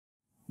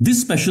This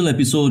special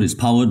episode is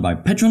powered by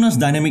Petronas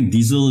Dynamic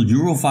Diesel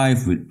Euro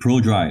 5 with Pro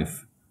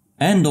Drive,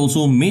 and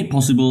also made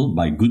possible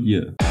by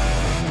Goodyear.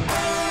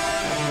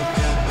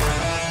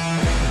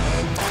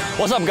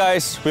 What's up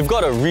guys, we've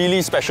got a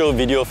really special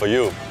video for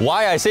you.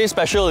 Why I say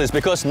special is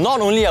because not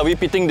only are we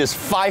pitting these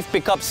 5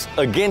 pickups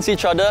against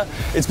each other,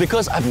 it's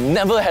because I've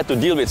never had to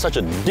deal with such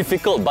a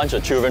difficult bunch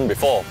of children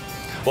before.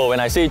 Well, when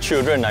I say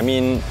children, I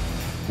mean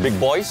big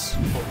boys.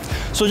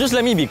 So just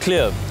let me be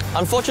clear.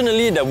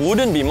 Unfortunately, there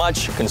wouldn't be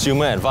much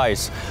consumer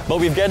advice,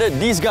 but we've gathered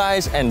these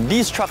guys and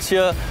these trucks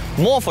here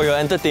more for your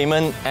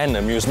entertainment and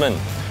amusement.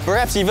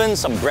 Perhaps even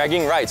some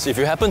bragging rights if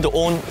you happen to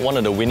own one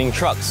of the winning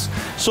trucks.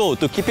 So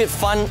to keep it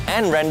fun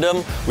and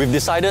random, we've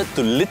decided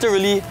to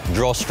literally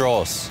draw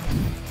straws.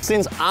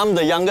 Since I'm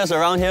the youngest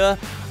around here,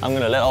 I'm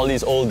gonna let all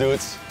these old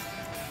dudes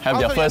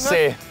have their first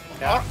say.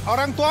 Yeah.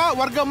 Orang tua,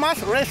 warga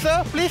mas,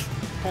 racer, please.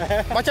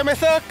 Macam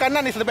biasa,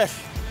 kanan is the best.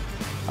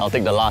 I'll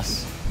take the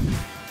last.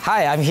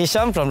 Hi, I'm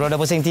Hisham from Roda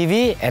Pusing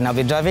TV and I'll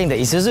be driving the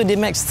Isuzu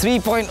D-Max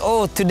 3.0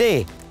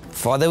 today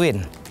for the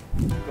win.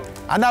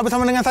 Anda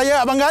bersama dengan saya,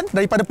 Abang Gan,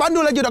 daripada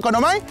Pandu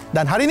Laju.my,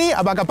 dan hari ini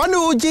Abang akan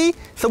pandu uji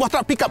sebuah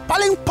truk pickup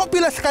paling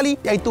popular sekali,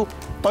 iaitu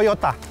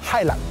Toyota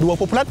Hilux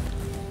 2.8.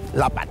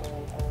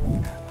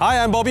 Hi,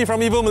 I'm Bobby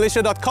from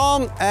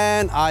malaysia.com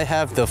and I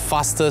have the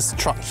fastest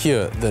truck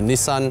here, the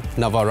Nissan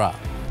Navara.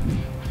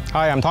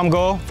 Hi, I'm Tom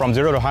Goh from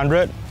 0 to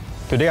 100.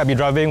 Today I'll be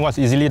driving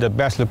what's easily the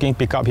best looking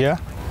pickup here,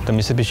 the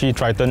Mitsubishi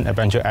Triton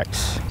Adventure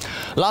X.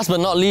 Last but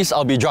not least,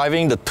 I'll be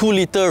driving the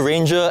 2-litre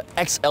Ranger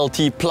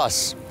XLT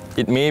Plus.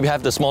 It may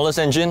have the smallest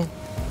engine,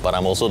 but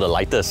I'm also the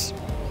lightest.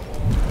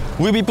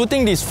 We'll be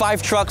putting these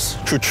 5 trucks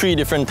through 3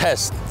 different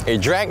tests: a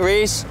drag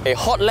race, a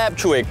hot lap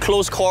through a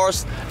closed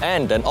course,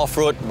 and an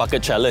off-road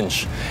bucket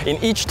challenge. In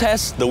each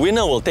test, the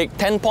winner will take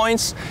 10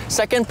 points,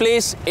 second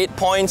place 8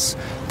 points,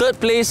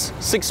 third place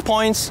 6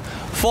 points,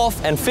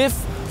 fourth and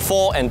fifth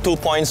 4 and 2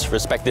 points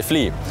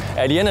respectively.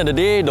 At the end of the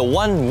day, the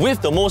one with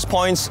the most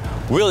points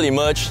will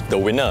emerge the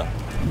winner.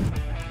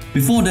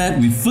 Before that,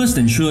 we first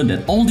ensured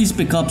that all these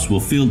pickups were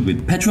filled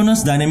with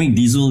Petronas Dynamic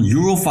Diesel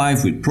Euro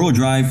 5 with Pro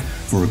Drive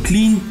for a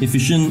clean,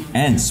 efficient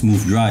and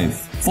smooth drive.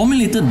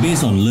 Formulated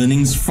based on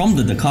learnings from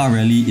the Dakar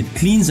Rally, it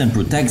cleans and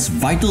protects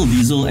vital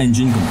diesel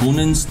engine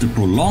components to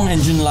prolong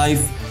engine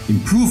life,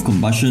 improve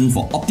combustion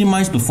for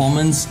optimized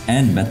performance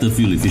and better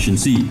fuel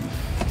efficiency.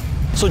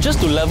 So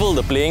just to level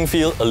the playing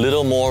field a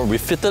little more, we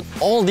fitted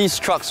all these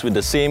trucks with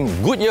the same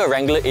Goodyear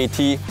Wrangler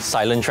AT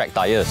silent track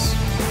tyres.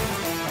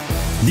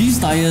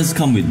 These tyres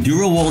come with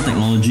DuraWall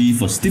technology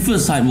for stiffer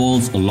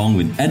sidewalls along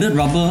with added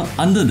rubber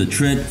under the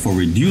tread for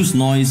reduced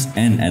noise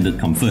and added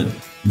comfort.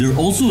 They're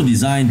also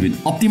designed with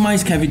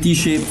optimized cavity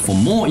shape for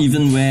more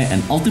even wear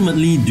and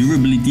ultimately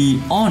durability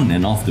on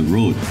and off the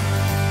road.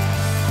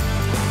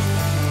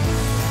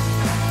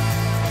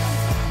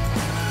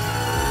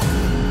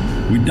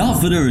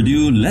 Without further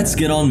ado, let's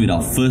get on with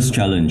our first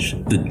challenge,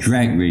 the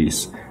drag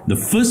race. The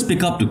first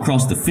pickup to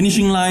cross the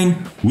finishing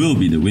line will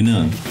be the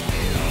winner.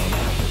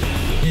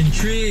 In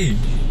 3,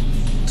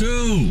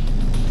 2,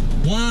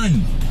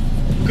 1,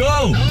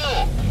 go!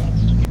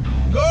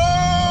 Go,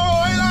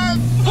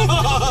 Hilux!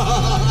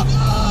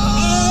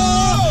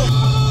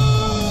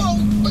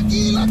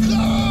 Pergilah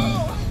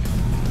kau!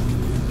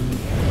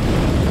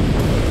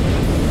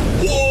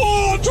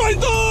 Whoa,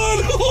 Triton!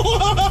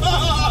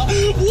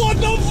 What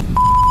the f***?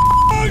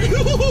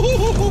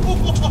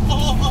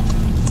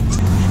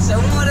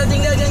 Semua dah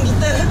tinggalkan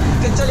kita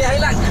kecuali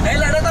Hilux.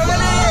 Hilux datang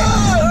balik!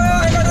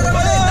 Hilux datang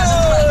balik! Tak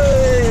sempat!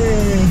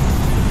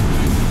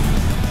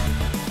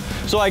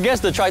 So I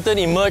guess the Triton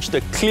emerged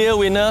the clear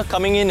winner,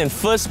 coming in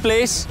first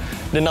place,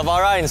 the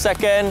Navara in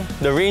second,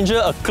 the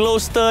Ranger a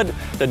close third,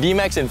 the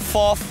D-Max in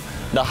fourth,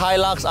 the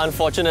Hilux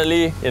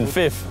unfortunately in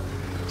fifth.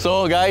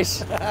 So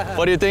guys,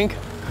 what do you think?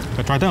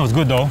 The Triton was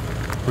good though,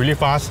 really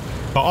fast,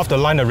 but off the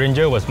line the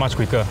Ranger was much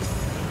quicker.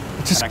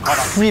 Just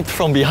creeped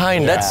from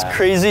behind, that's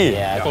crazy.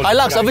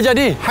 Hilux, apa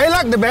jadi?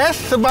 Hilux the best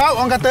sebab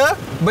orang kata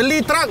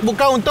beli truk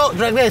bukan untuk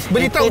drag race,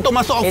 beli truk untuk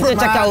masuk off-road. Itu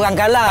cakap orang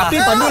kalah.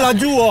 Tapi Pandu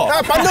laju.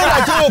 Pandu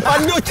laju,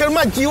 Pandu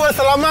cermat jiwa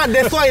selamat,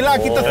 that's why lah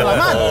kita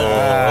selamat.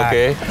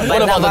 Okay.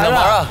 What about the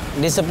Navara?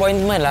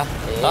 Disappointment lah.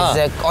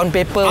 It's on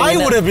paper I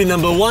winner. would have been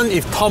number 1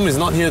 if Tom is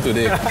not here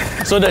today.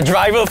 So the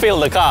driver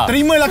failed the car.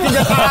 Terimalah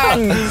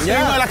kenyataan.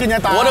 Terimalah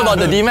kenyataan. What about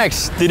the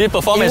D-Max? Did it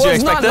perform as you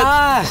expected?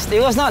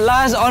 It was not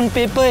last. On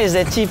paper, it's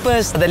the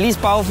cheapest, the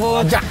least powerful,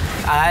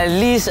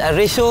 least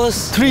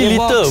ratios. 3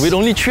 litre with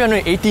only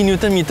 380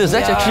 Newton meters.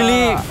 That's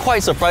actually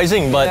quite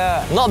surprising,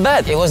 but not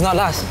bad. It was not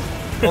last.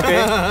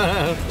 Okay.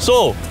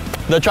 So,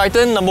 the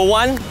Triton number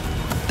 1,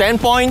 10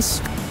 points.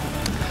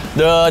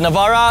 The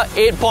Navara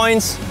 8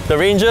 points. The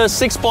Ranger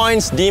 6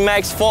 points.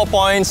 D-Max 4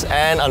 points.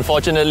 And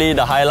unfortunately,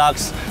 the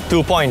Hilux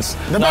 2 points.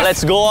 Now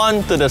let's go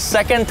on to the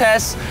second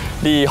test,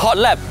 the hot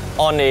lap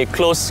on a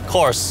closed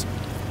course.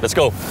 Let's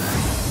go.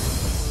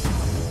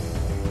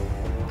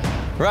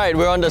 Right,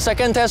 we're on the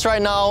second test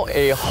right now,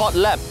 a hot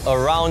lap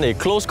around a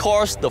closed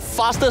course. The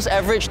fastest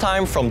average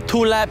time from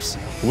 2 laps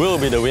will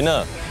be the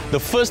winner. The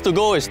first to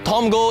go is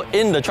Tom Goh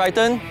in the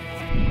Triton.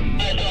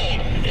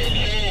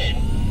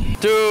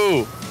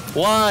 2,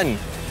 1,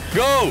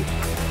 go!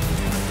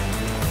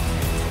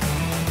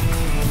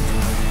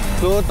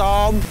 Slow,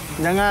 Tom.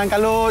 Jangan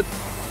kalut.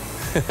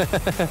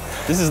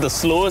 This is the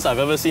slowest I've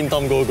ever seen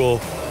Tom Goh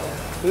go.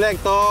 Relax,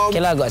 Tom. Okay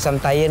lah, got some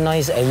tire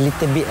noise a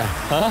little bit lah.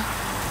 Huh?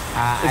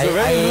 It's a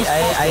very loose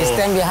course, I though.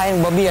 stand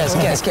behind Bobby lah,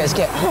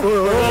 sikit.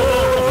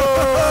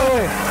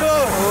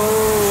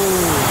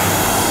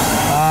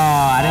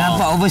 Ada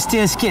nampak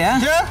oversteer sikit ah.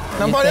 Ya,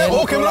 nampak dia.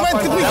 Oh, cameraman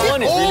tepi That sikit.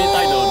 one is really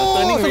tight though. The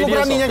turning sungguh radius of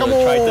beraninya the kamu.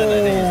 Triton I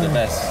think is the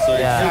best. So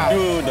Yeah. if you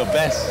do the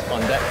best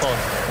on that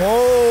course,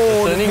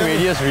 Oh, turning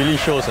radius really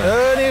shows.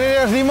 Ini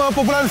radius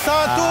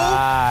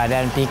 5.1.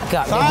 Dan pick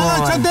up dia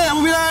Sangat pun. cantik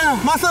apabila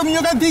masa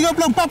menunjukkan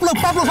 30,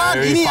 40 saat.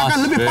 Very Ini fast, akan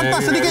lebih very,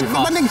 pantas very sedikit fast.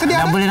 berbanding sedia.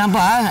 Dan boleh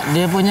nampak ah,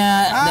 dia punya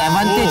the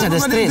advantage of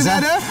the straights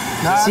ah.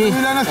 See,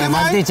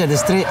 advantage of the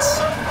straights.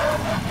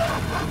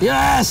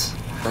 Yes.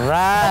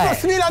 Right.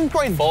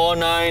 9.8.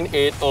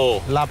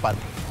 4980.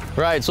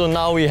 Right, so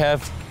now we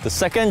have the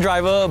second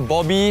driver,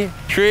 Bobby.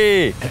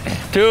 3,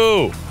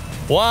 2,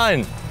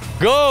 1,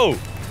 go!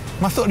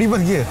 Masuk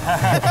reverse gear.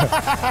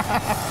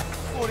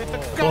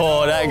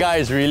 Oh, that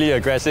guy is really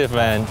aggressive,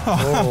 man.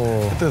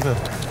 Betul.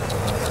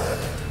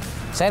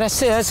 Saya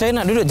rasa saya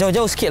nak duduk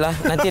jauh-jauh sikit lah.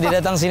 Nanti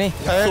dia datang sini.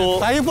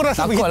 Saya pun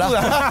rasa Takut lah.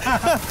 begitulah.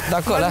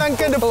 Takut lah. Pandang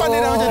ke depan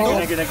dia dah macam tu.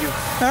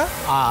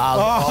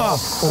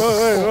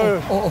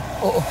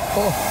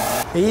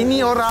 Ini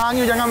orang,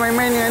 you jangan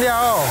main-main dengan dia.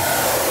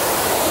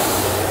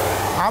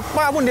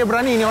 Apa pun dia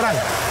berani ni orang.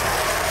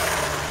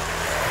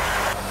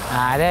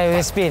 Dia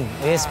wheel spin.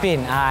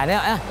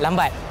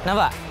 Lambat.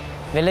 Nampak?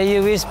 Bila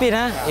you wheel spin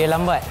you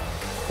lambat.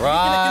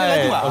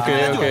 Right,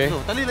 okay.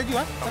 Tali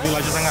laju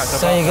Laju sangat.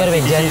 So you gotta be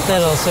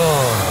gentle also.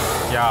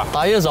 Yeah.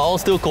 Tires are all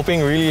still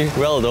coping really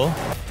well though.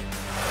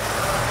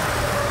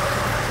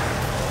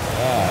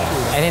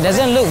 And it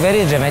doesn't look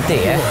very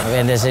dramatic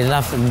when there's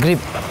enough grip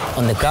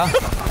on the car.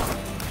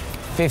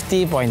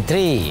 50.3.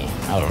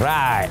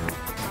 Alright.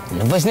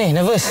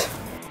 Nervous.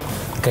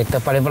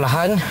 Kereta paling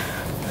perlahan.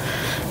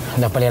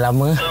 Dah paling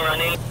lama.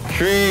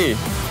 3,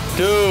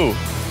 2,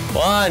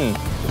 1,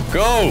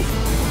 go!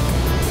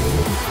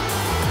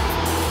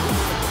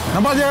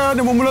 Nampak je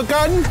dia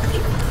memulakan.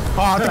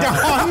 Tekan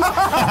on.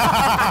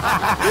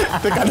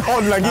 Tekan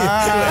on lagi.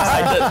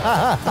 Excited.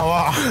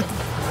 Wah.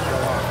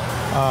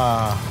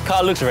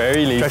 Car looks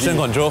very lazy. Traction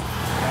control,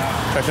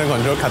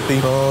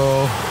 cutting.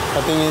 Oh,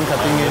 Cutting in.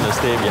 Gonna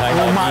stay behind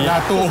mak me.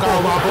 dah tu kau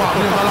bapak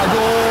punya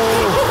laju.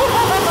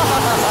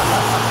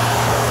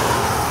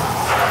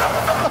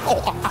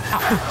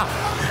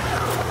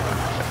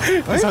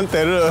 Some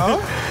terror.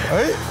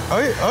 20,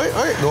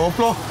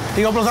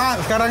 30 saat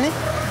sekarang ni.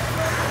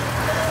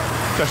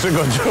 Traction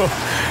control.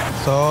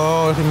 So,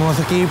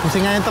 memasuki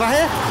pusingan yang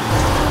terakhir.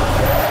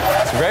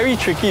 It's very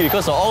tricky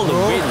because of all the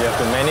weight you have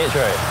to manage,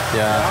 right?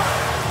 Yeah.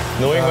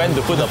 Knowing when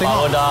to put the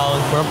power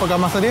down. Berapakah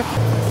masa dia?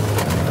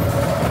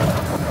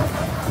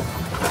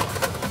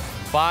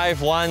 5,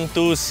 1,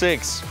 2,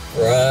 6.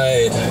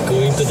 Right,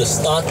 going to the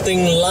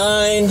starting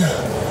line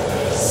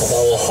of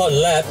our hot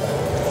lap.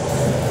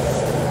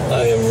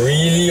 I am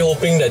really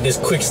hoping that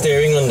this quick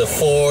steering on the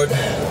Ford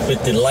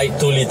with the light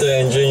 2-liter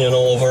engine,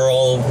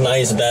 overall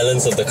nice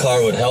balance of the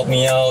car would help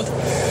me out.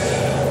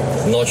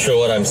 Not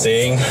sure what I'm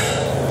saying.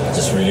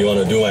 Just really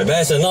want to do my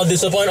best and not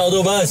disappoint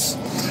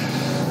AutoBuzz.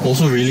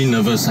 Also really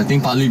nervous. I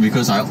think partly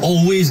because I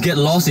always get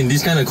lost in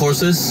these kind of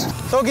courses.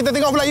 So, kita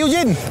tengok pula Eu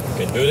Jin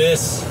Can do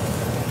this.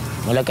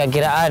 Mulakan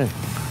kiraan.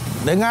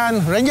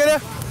 dengan Ranger dia.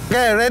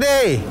 Okay,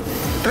 ready?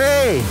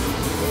 3,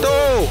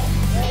 2.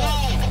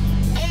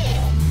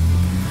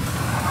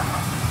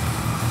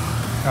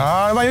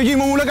 Abang Eu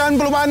Jin memulakan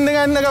perlumbaan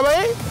dengan agak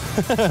baik.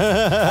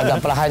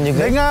 Agak perlahan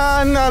juga.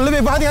 Dengan lebih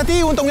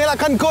berhati-hati untuk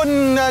mengelakkan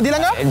kon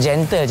dilanggar.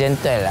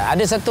 Gentle.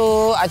 Ada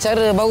satu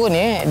acara baru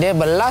ni, dia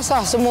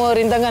belasah semua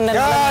rintangan dan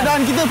halangan. Dan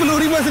kita perlu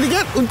reverse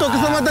sedikit untuk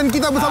keselamatan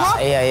kita bersama.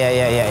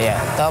 Ya.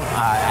 Tom,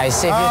 I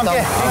save you, Tom.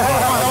 Okey.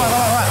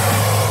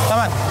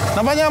 Selamat.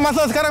 Nampaknya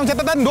masa sekarang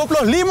catatan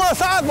 25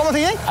 saat Bapak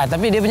Sini.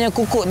 Tapi dia punya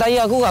kukuk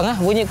tayar kurang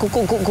bunyi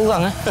kukuk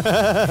kurang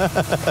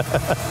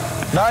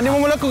Dan dia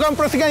memulakan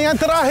persigan yang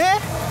terakhir.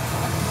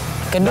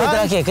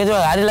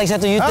 Kedua. Ada lagi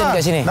satu U-turn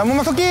kat sini. Dan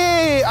memasuki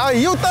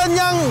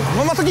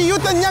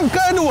U-turn yang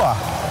kedua.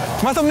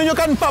 Masa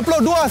menunjukkan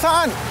 42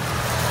 saat.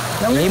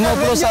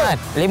 50 saat.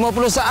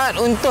 50 saat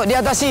untuk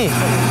diatasi.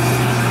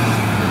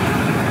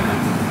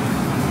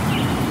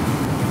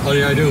 How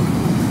did I do?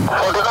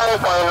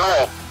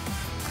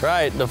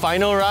 Right, the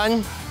final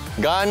run.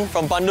 Gan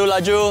from Pandu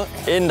Laju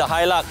in the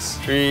Hilux.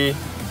 3,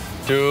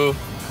 2,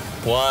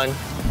 1,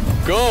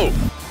 go!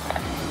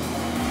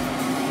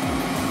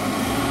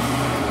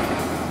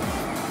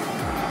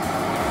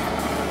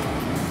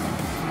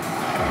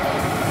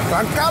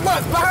 Kabut,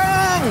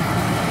 bang!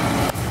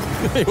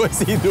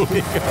 What's he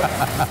doing?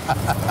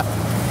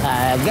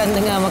 Gan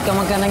tengah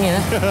makan angin.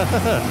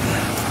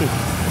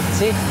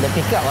 See, the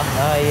pickup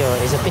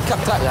it's a pickup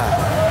truck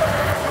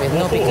with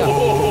no pickup.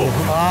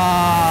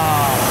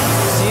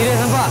 Serius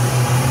nampak?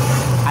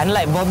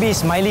 Unlike Bobby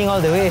smiling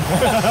all the way.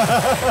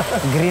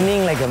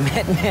 Grinning like a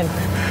madman.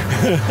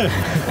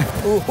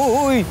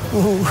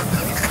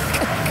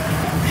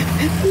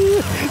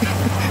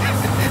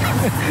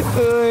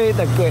 Ui,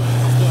 takut.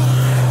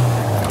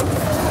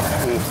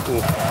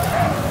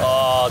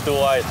 Oh, too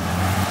wide.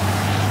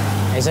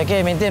 It's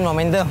okay, maintain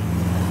momentum.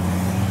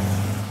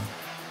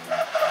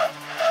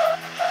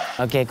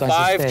 Okay,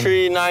 consistent.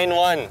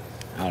 5-3-9-1.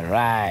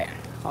 Alright.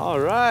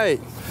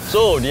 Alright.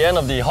 So, the end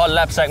of the hot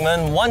lap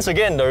segment. Once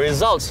again, the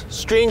results,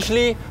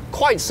 strangely,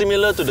 quite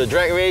similar to the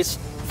drag race.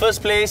 First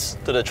place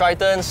to the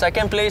Triton,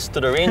 second place to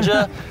the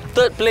Ranger,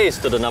 third place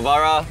to the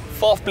Navara,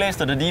 fourth place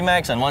to the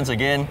D-Max, and once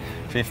again,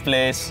 fifth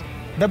place,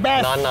 The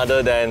best. none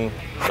other than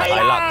the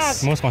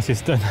Hilux. Most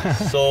consistent.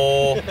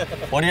 So,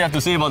 what do you have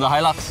to say about the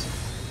Hilux?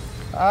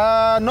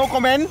 No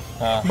comment.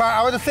 But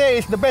I want to say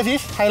is the best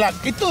is Hilux.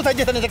 Itu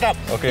saja saya nak cakap.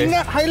 Okay.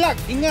 Ingat Hilux,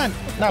 ingat.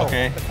 Now.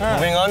 Okay,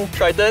 moving on,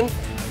 Triton.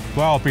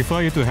 Well, I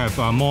prefer you to have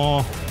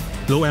more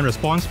low-end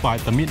response,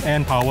 but the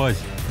mid-end power is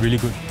really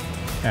good.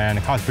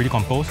 And the car is pretty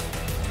composed.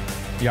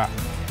 Yeah.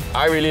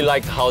 I really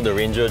liked how the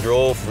Ranger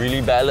drove, really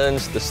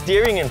balanced. The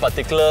steering in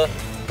particular,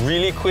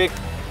 really quick,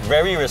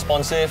 very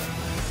responsive.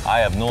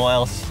 I have no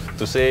else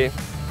to say.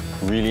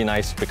 Really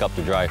nice pickup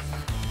to drive.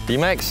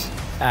 D-Max?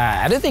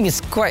 I don't think it's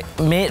quite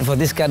made for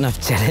this kind of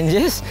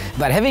challenges.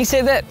 But having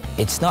said that,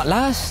 it's not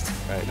last.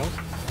 Right.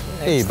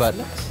 Hey, but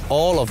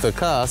all of the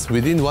cars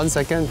within 1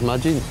 second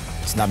margin.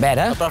 It's not bad,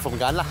 huh? Apart from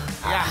Gan lah.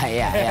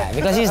 Yeah.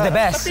 Because he's the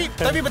best.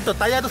 Tapi betul,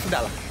 tayar tu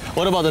sudah lah.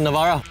 What about the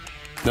Navara?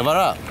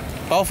 Navara,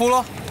 powerful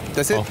lor.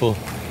 That's it. Powerful.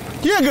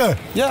 Ya ke?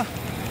 Yeah.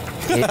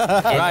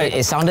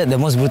 It sounded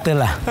the most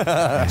brutal lah.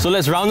 So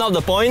let's round out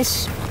the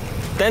points.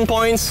 10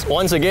 points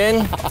once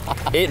again,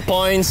 8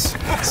 points,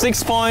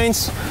 6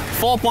 points,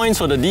 4 points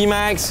for the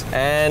D-Max,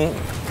 and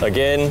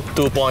again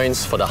 2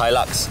 points for the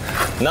Hilux.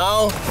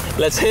 Now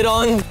let's head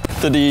on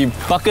to the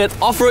bucket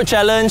off-road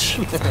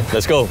challenge.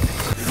 Let's go.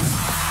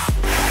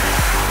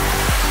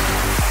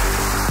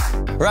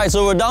 Right,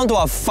 so we're down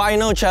to our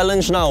final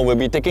challenge now. We'll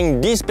be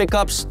taking these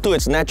pickups to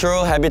its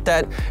natural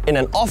habitat in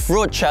an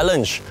off-road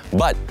challenge,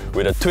 but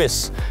with a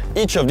twist.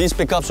 Each of these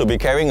pickups will be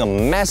carrying a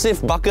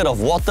massive bucket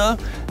of water.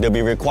 They'll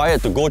be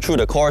required to go through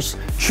the course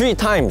 3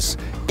 times,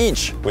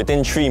 each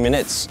within 3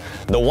 minutes.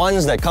 The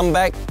ones that come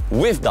back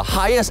with the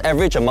highest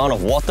average amount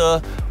of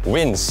water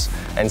wins.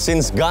 And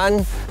since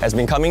Gan has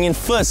been coming in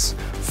first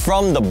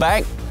from the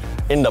back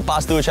in the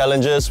past 2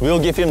 challenges,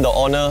 we'll give him the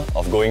honor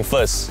of going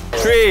first.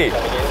 3,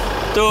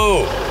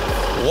 2,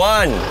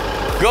 1,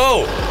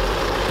 go!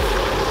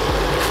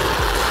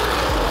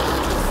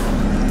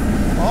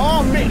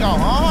 Ambil kau,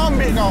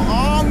 ambil kau,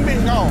 ambil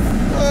kau.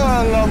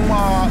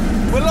 Alamak.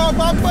 Belum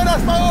apa-apa dah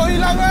separuh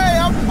hilang weh.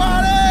 Apa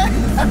ni?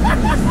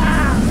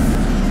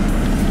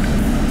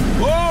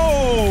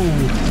 Wow.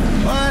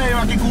 Woi,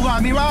 makin kurang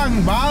ni bang.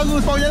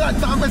 Baru separuh jalan,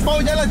 tak sampai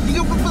separuh jalan.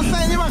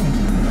 30% je bang.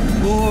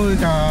 Oi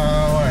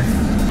kawan.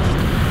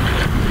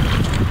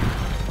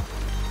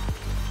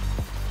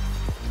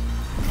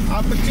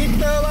 Apa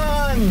cerita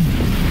bang?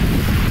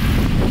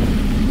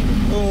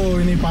 Oh,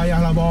 ini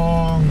payahlah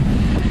bang.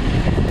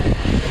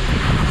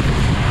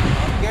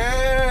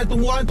 Okey,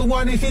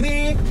 tumbuhan-tumbuhan di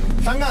sini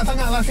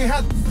sangat-sangatlah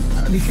sihat.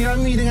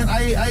 Disirami dengan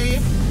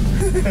air-air.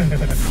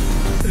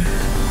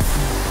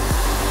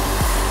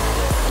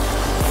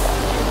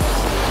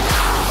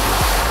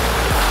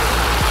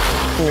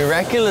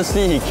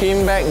 Miraculously, he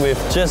came back with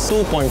just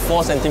 2.4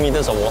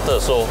 centimeters of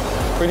water, so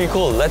pretty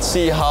cool. Let's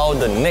see how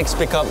the next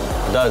pickup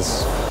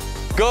does.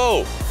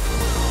 Go!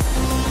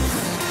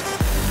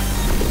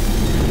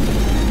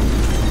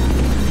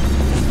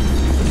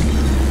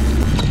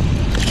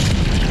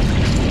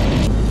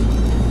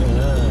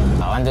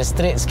 On the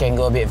straights can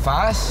go a bit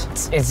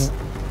fast. It's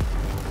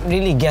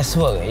really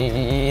guesswork.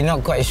 You're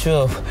not quite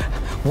sure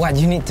what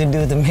you need to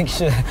do to make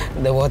sure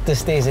the water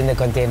stays in the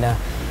container.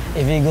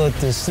 If you go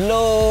too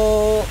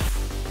slow,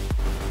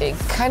 it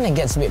kind of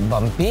gets a bit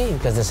bumpy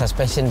because the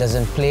suspension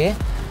doesn't play.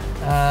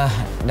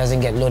 Doesn't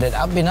get loaded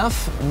up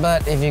enough.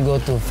 But if you go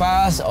too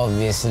fast,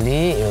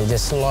 obviously it will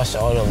just slosh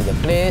all over the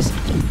place.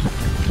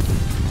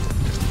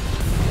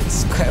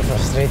 It's quite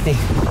frustrating.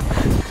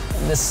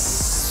 The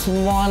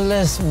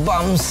smallest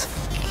bumps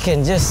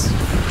can just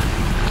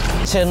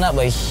churn up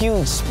a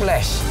huge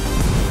splash.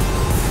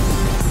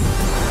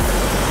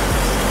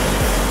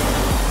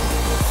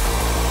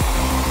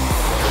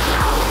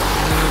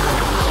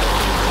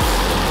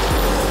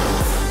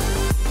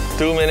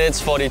 Two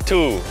minutes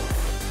 42.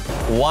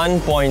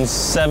 1.7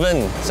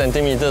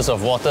 centimeters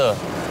of water.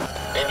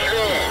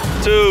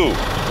 2,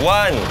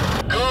 1,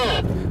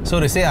 go! So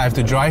they say I have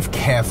to drive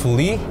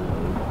carefully,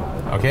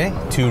 okay,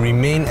 to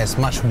remain as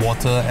much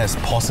water as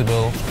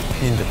possible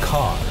in the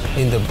car,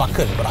 in the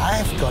bucket, but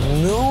I've got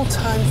no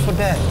time for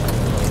that.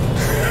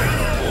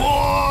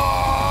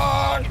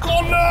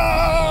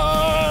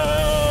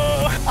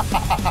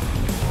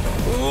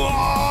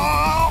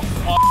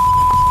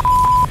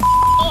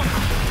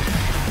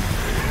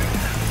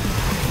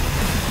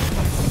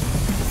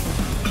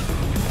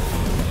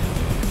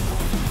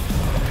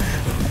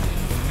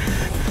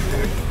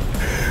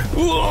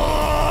 Whoa,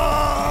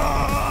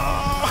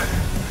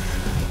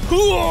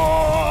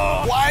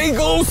 Why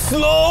go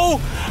slow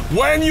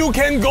when you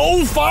can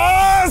go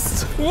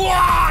fast?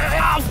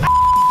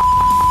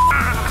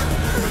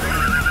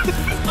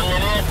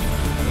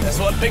 That's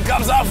what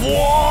pickups are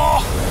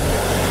for.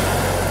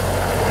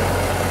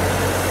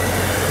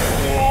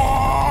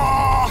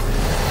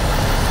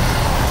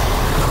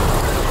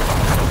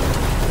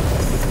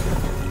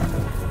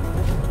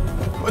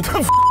 What the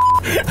f?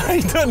 I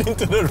turned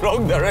into the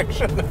wrong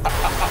direction. I'm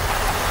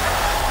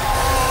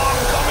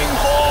coming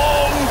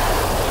home.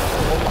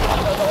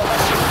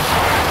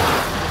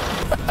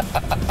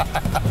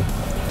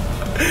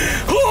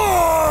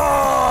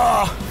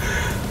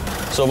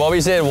 So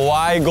Bobby said,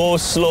 why go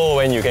slow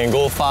when you can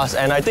go fast?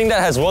 And I think that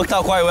has worked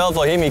out quite well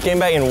for him. He came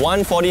back in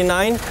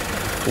 1:49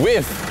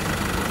 with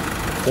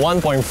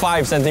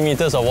 1.5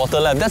 centimeters of water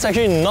left. That's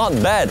actually not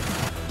bad.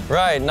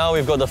 Right, now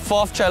we've got the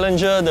fourth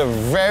challenger, the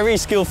very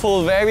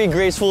skillful, very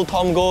graceful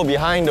Tom Goh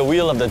behind the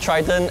wheel of the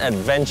Triton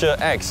Adventure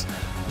X.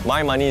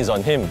 My money is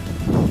on him.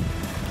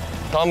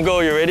 Tom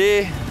Goh, you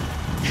ready?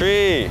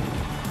 3,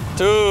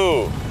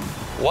 2,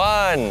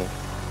 1,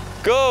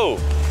 go!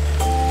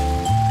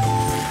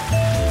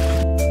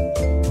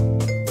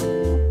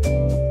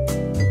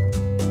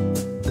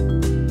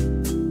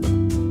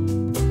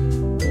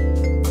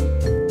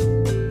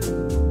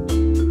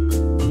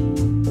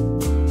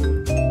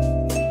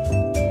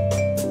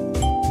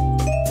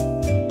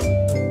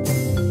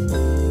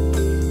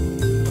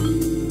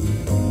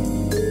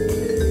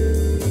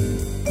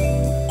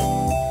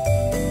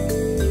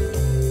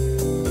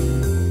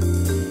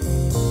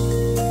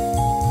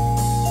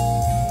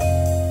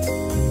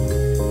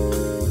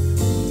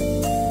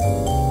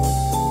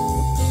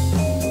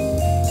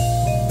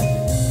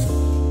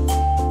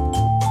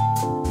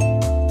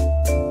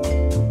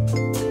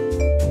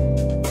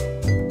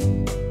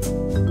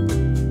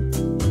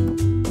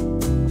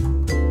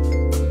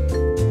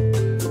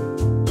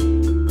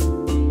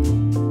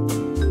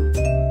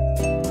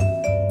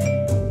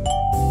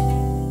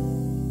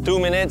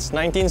 Minutes,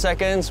 19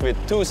 seconds with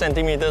 2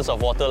 centimeters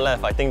of water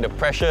left. I think the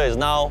pressure is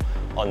now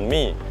on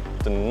me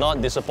to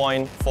not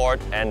disappoint Ford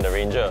and the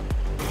Ranger.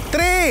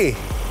 3,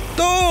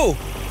 2,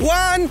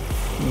 1,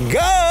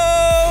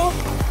 go!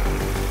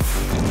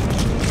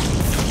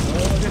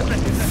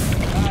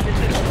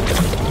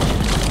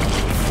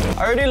 I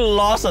already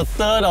lost a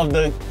third of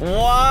the...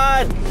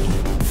 What?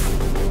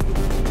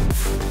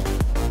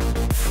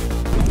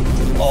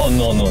 Oh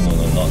no, no, no,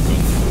 no, not good.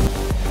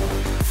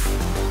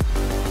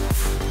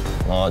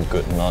 Not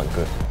good, not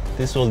good.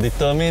 This will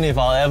determine if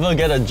I'll ever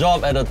get a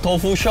job at a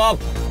tofu shop.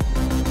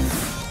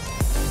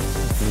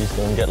 Please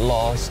don't get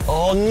lost.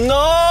 Oh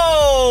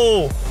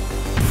no!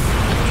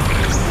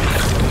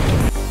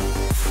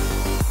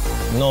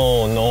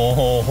 No, no,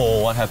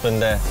 what happened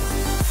there?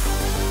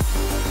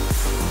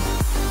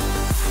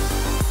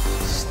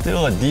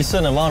 Still a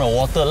decent amount of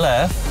water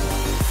left.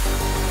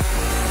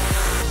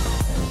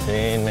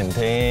 Maintain,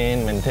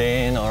 maintain,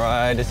 maintain.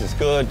 Alright, this is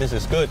good, this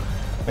is good.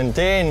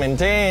 Maintain,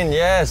 maintain,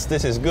 yes,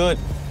 this is good.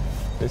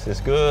 This is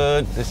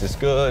good, this is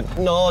good.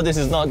 No, this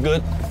is not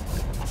good.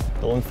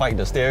 Don't fight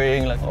the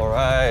steering. Like,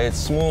 alright,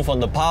 smooth on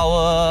the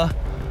power.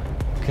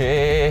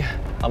 Okay,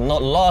 I'm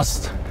not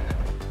lost.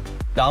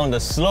 Down the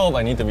slope,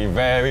 I need to be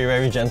very,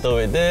 very gentle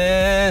with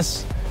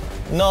this.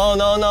 No,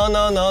 no, no,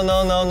 no, no,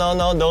 no, no, no,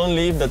 no, don't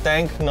leave the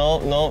tank. No,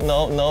 no,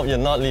 no, no, you're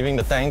not leaving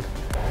the tank.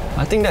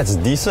 I think that's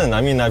decent.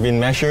 I mean, I've been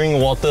measuring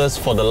waters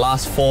for the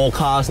last 4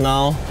 cars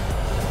now.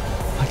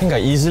 I think I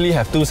easily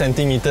have 2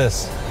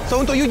 centimeters. So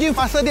untuk Eu Jin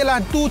fasa dia lah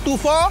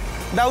 224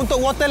 dan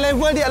untuk water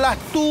level dia lah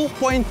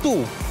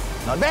 2.2.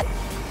 Not bad.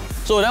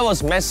 So that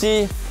was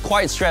messy,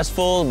 quite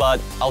stressful,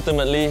 but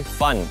ultimately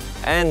fun.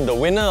 And the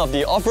winner of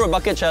the Off-Road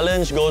Bucket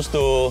Challenge goes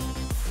to...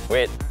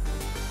 wait,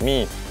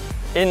 me.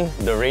 In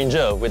the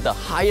Ranger with the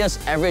highest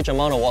average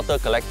amount of water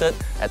collected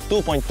at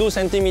 2.2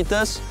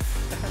 centimeters,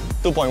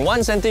 2.1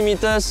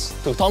 centimeters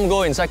to Tom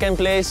Goh in second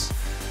place,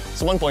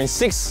 1.6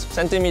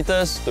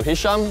 centimeters to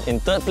Hisham in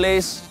third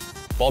place.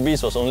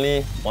 Bobby's was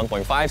only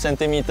 1.5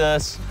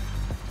 centimeters.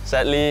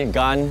 Sadly,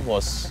 Gan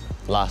was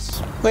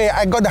last. Wait,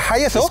 I got the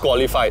highest.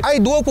 Disqualified. I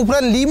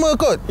 2.5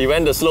 kot. He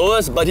went the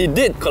slowest, but he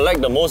did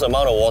collect the most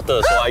amount of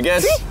water. So I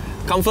guess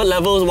comfort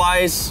levels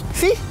wise,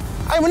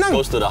 I menang.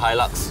 Goes to the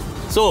Hilux.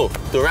 So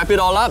to wrap it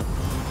all up,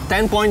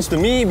 10 points to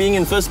me being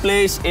in first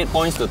place, 8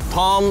 points to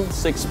Tom,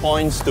 6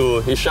 points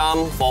to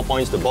Hisham, 4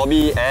 points to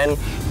Bobby, and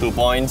 2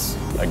 points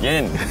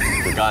again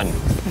to Gan.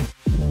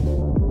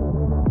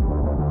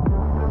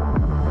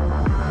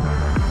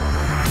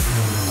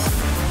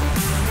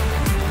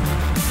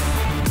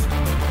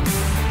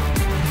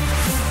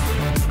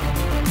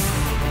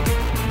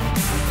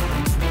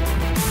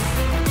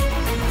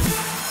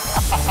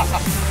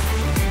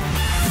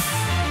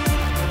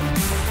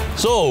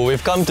 So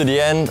we've come to the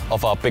end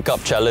of our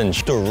pickup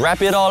challenge. To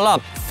wrap it all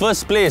up,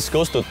 first place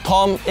goes to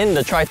Tom in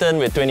the Triton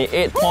with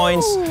 28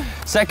 points.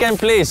 Second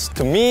place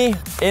to me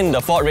in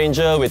the Ford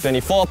Ranger with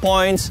 24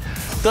 points.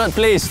 Third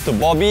place to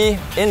Bobby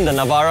in the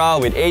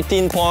Navara with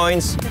 18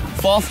 points.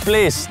 4th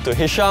place to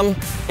Hisham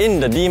in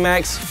the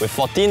D-Max with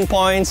 14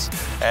 points.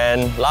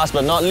 And last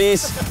but not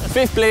least,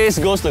 5th place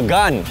goes to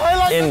Gan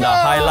in the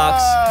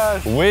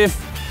Hilux with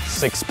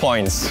 6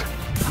 points.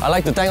 I'd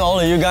like to thank all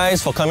of you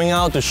guys for coming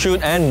out to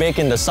shoot and bake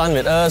in the sun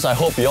with us. I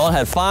hope you all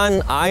had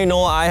fun. I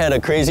know I had a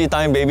crazy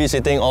time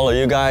babysitting all of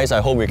you guys.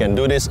 I hope we can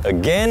do this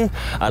again.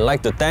 I'd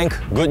like to thank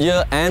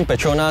Goodyear and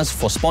Petronas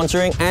for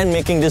sponsoring and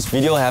making this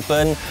video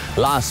happen.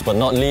 Last but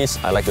not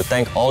least, I'd like to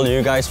thank all of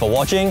you guys for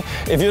watching.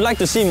 If you'd like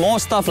to see more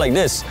stuff like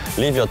this,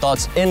 leave your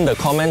thoughts in the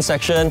comment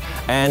section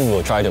and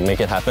we'll try to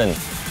make it happen.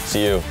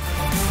 See you.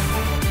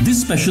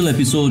 This special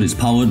episode is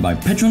powered by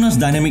Petronas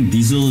Dynamic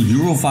Diesel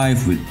Euro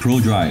 5 with Pro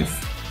Drive,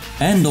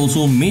 and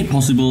also made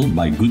possible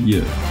by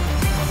Goodyear.